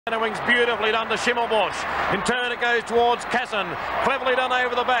Wings beautifully done to Schimmelbusch. In turn it goes towards Casson. Cleverly done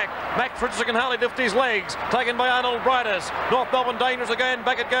over the back. Max Richardson can hardly lift his legs. Taken by Arnold Brightus. North Melbourne dangerous again.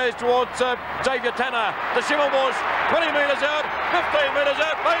 Back it goes towards Xavier Tanner. To Schimmelbusch. 20 metres out. 15 metres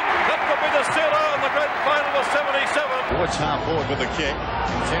out. That could be the sealer in the great final of 77. Watch half forward with the kick.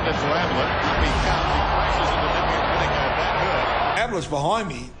 Intended for Ablett. Up he comes. He crashes into Damien Barrett. That hurt. Ablett's behind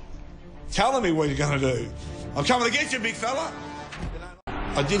me, telling me what he's going to do. I'm coming to get you, big fella.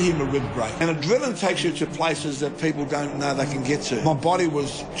 I did hear my rib break. And adrenaline takes you to places that people don't know they can get to. My body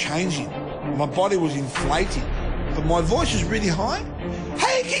was changing. My body was inflating. But my voice was really high.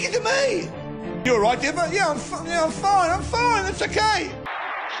 Hey, kick it to me! You all right, Deborah? Yeah, I'm fine. It's okay.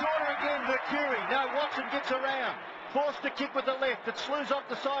 Shorter again, Mercury. No, Watson gets around. Forced to kick with the left. It slews off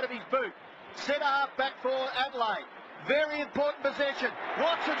the side of his boot. Centre half back for Adelaide. Very important possession.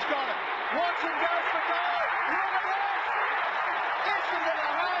 Watson's got it. Watson goes for goal. Look at this! This is at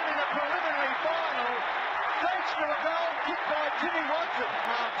home in a preliminary final. Thanks to a goal kicked by Timmy Watson.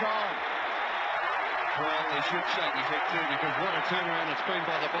 Half time. Well, he should shake his head too, because what a turnaround it's been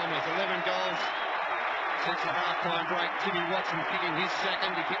by the Bombers. 11 goals since the half-time break. Timmy Watson kicking his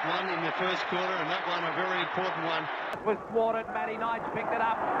second. He kicked one in the first quarter, and that one a very important one. It was thwarted. Matty Knights picked it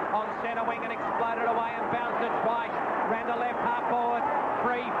up on centre wing and exploded away and bounced it twice. Ran to left half forward.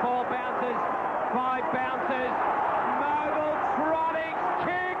 3, 4 bounces. 5 bounces. Mogul trotting.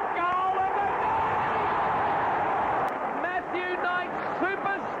 Kick. Goal of the night. Matthew Knight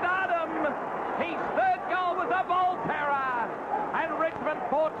superstardom. His third goal was a Volterra. And Richmond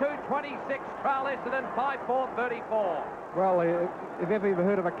 4-2, 26, trail Essendon 5-4, 34. Well, if ever you've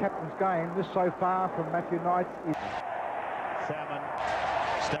heard of a captain's game, this so far from Matthew Knight is... Salmon,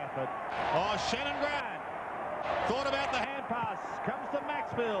 Stafford. Oh, Shannon Grant. Thought about the hand pass. Comes to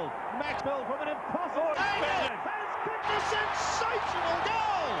Maxfield. Maxfield from an impossible... Has kicked a sensational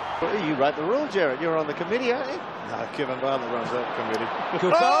goal! Well, you wrote the rule, Jared. You're on the committee, aren't you? No, Kevin Bartlett runs that committee.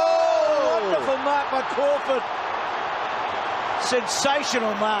 Good. Oh! Wonderful mark by Crawford.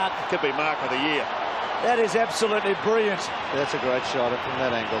 Sensational mark. Could be mark of the year. That is absolutely brilliant. That's a great shot from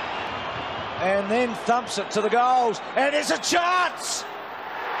that angle. And then thumps it to the goals. And there's a chance!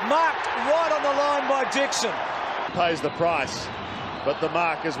 Marked right on the line by Dixon. Pays the price, but the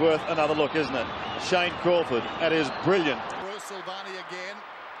mark is worth another look, isn't it? Shane Crawford, that is brilliant. Bruce Silvani again.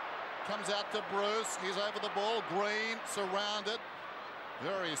 Comes out to Bruce. He's over the ball. Green surrounded.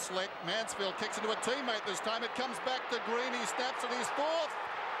 Very slick. Mansfield kicks into a teammate this time. It comes back to Green. He snaps it. He's fourth.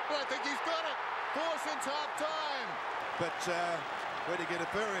 But I think he's got it. 4 since half time. But when you get a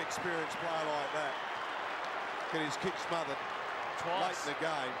very experienced player like that, get his kick smothered late in the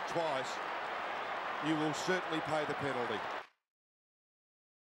game twice, you will certainly pay the penalty.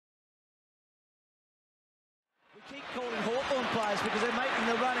 We keep calling Hawthorn players because they're making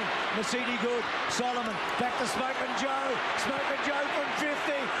the running. Masidi good. Solomon back to Smoking Joe. Smoking Joe from 50.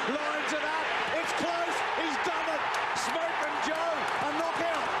 Lines it up. It's close. He's done it. Smoking Joe. A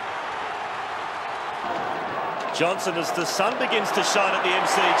knockout. Johnson, as the sun begins to shine at the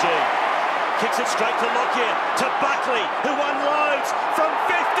MCG, kicks it straight to Lockyer, to Buckley, who unloads from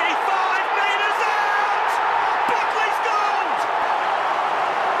 55 metres out! Buckley's gold!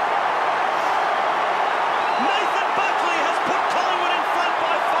 Nathan Buckley has put Collingwood in front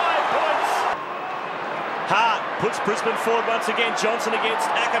by 5 points. Hart puts Brisbane forward once again. Johnson against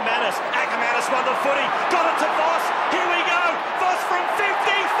Ackermanis. Ackermanis won the footy, got it to Voss. Here we go, Voss from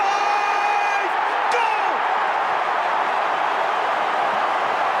 55!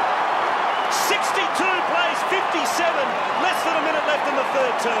 62 plays 57, less than a minute left in the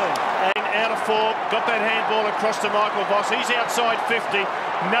third term. And out of 4, got that handball across to Michael Voss. He's outside 50,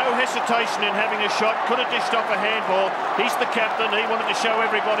 no hesitation in having a shot, could have dished off a handball. He's the captain, he wanted to show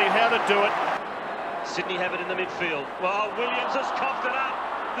everybody how to do it. Sydney have it in the midfield. Well, Williams has coughed it up.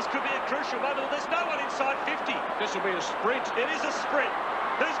 This could be a crucial moment. There's no one inside 50. This will be a sprint. It is a sprint.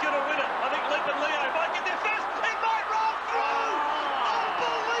 Who's going to win it? I think Leap and Leo might get there first. It might roll through!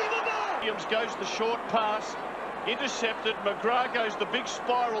 Unbelievable! Williams goes the short pass, intercepted. McGrath goes the big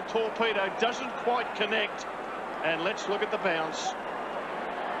spiral torpedo, doesn't quite connect. And let's look at the bounce.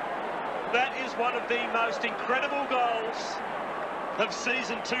 That is one of the most incredible goals of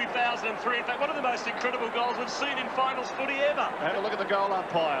season 2003. In fact, one of the most incredible goals we've seen in finals footy ever. Have a look at the goal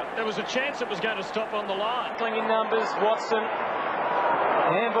umpire. There was a chance it was going to stop on the line. Clinging numbers, Watson.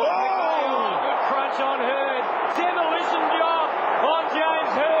 Handball. Oh, good crunch on Hurd. Demolition job on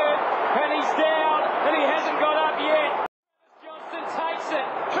James Hurd. And he's down, and he hasn't got up yet. Johnson takes it.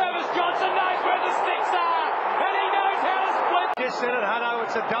 Travis Johnson knows where the sticks are, and he knows how to split. Just said it, Hutto,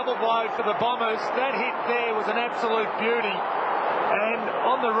 it's a double blow for the Bombers. That hit there was an absolute beauty. And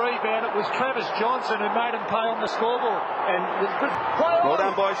on the rebound, it was Travis Johnson who made him pay on the scoreboard. And it was good. Well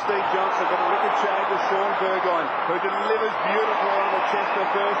done by Steve Johnson, but a wicked change with Sean Burgoyne, who delivers beautifully on the chest of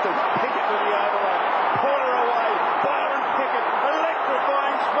Thurston. Pickett to the overlap. Porter away. Byron Pickett,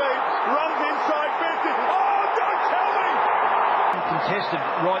 electrifying speed, runs inside 50. Oh, don't tell me! Contested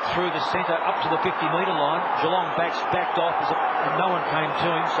right through the centre up to the 50-metre line. Geelong backed off and no one came to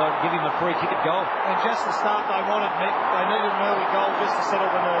him, so give him a free kick at goal. And just the start they wanted, Mick. They needed an early goal just to settle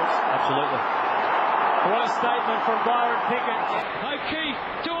the nerves. Absolutely. What a statement from Byron Pickett. O'Keefe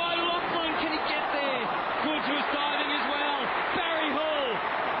to O'Loughlin. Can he get there? Goods was diving as well. Barry Hall.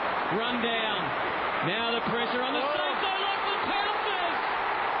 Run down. Now the pressure on the side. O'Loughlin pounces.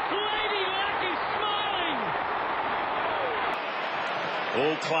 Lady Luck is smiling.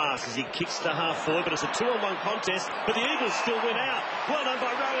 All class as he kicks to half forward, but it's a 2-on-1 contest, but the Eagles still win out. Well done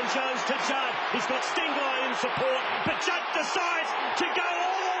by Rowan Jones to Judd. He's got Stingline in support, but Judd decides to go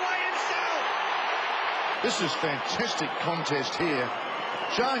all the way himself. This is fantastic contest here.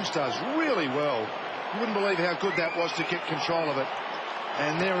 Jones does really well. You wouldn't believe how good that was to get control of it.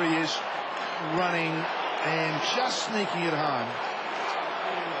 And there he is, running and just sneaking it home.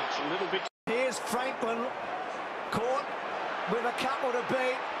 It's a little bit. Here's Franklin, caught with a couple to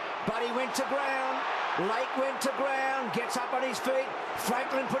beat, but he went to ground. Lake went to ground, gets up on his feet.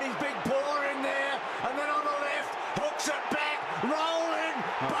 Franklin put his big paw in there, and then on the left, hooks it back, rolling,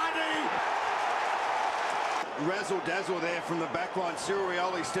 Buddy. Razzle-dazzle there from the back line. Cyril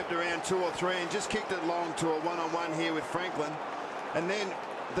Rioli stepped around 2 or 3 and just kicked it long to a one-on-one here with Franklin. And then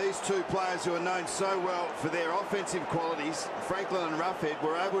these two players who are known so well for their offensive qualities, Franklin and Roughead,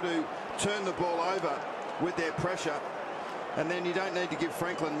 were able to turn the ball over with their pressure. And then you don't need to give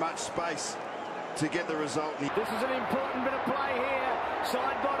Franklin much space to get the result. This is an important bit of play here.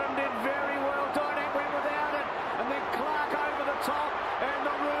 Side bottom did very well. Dynak went without it. And then Clark over the top. And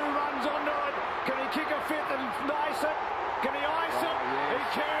the Roo runs onto it. Can he kick a fifth and ice it? Can he ice it? Yes.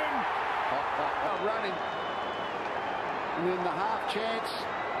 He can. Running. And then the half chance.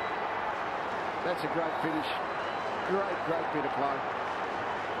 That's a great finish. Great bit of play.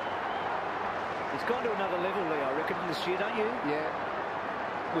 It's gone to another level, Lee, I reckon, this year, don't you? Yeah.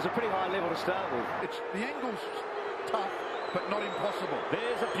 It was a pretty high level to start with. The angle's tough, but not impossible.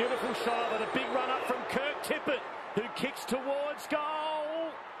 There's a beautiful shot of it. A big run up from Kirk Tippett, who kicks towards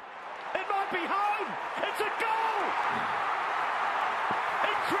goal. It might be home. It's a goal.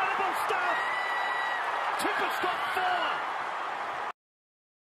 Incredible stuff. Tippett's got 4.